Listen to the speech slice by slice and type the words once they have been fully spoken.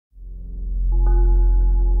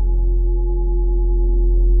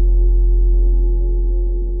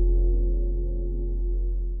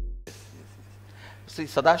Sri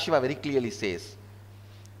Sadashiva very clearly says,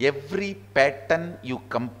 every pattern you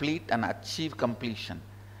complete and achieve completion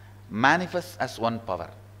manifests as one power,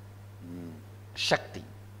 Shakti.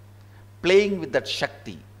 Playing with that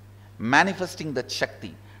Shakti, manifesting that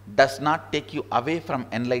Shakti does not take you away from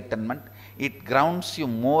enlightenment, it grounds you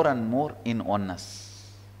more and more in oneness.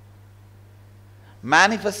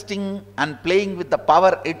 Manifesting and playing with the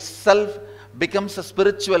power itself becomes a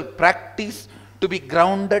spiritual practice to be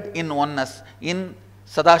grounded in oneness in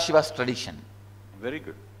Sadashiva's tradition. Very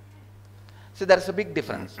good. See, there is a big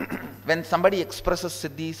difference. When somebody expresses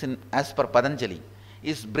siddhis as per Patanjali,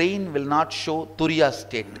 his brain will not show turiya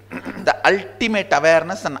state, the ultimate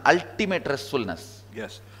awareness and ultimate restfulness.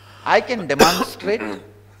 Yes. I can demonstrate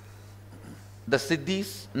the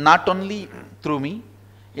siddhis not only through me,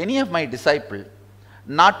 any of my disciples,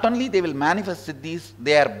 not only they will manifest siddhis,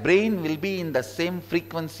 their brain will be in the same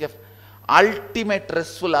frequency of ultimate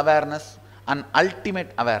restful awareness and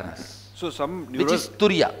ultimate awareness. So which is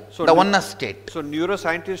turiya, the oneness state. So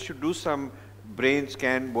neuroscientists should do some brain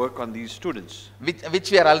scan work on these students.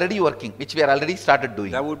 Which we are already working, which we are already started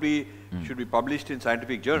doing. That would be, should be published in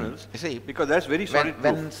scientific journals. You see, because that's very solid proof.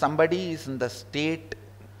 When somebody is in the state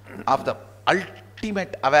of the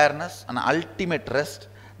ultimate awareness and ultimate rest,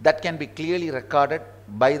 that can be clearly recorded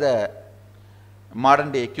by the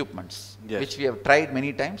modern day equipments, which we have tried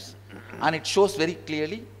many times, and it shows very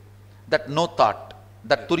clearly that no thought,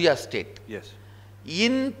 that turiya state. Yes.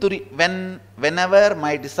 In whenever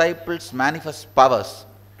my disciples manifest powers,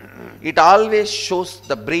 it always shows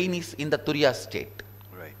the brain is in the turiya state.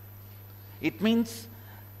 Right. It means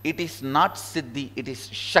it is not siddhi, it is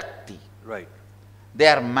shakti. Right. They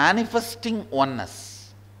are manifesting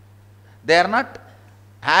oneness. They are not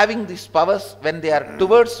having these powers when they are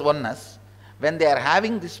towards oneness, when they are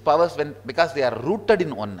having these powers because they are rooted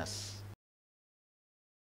in oneness.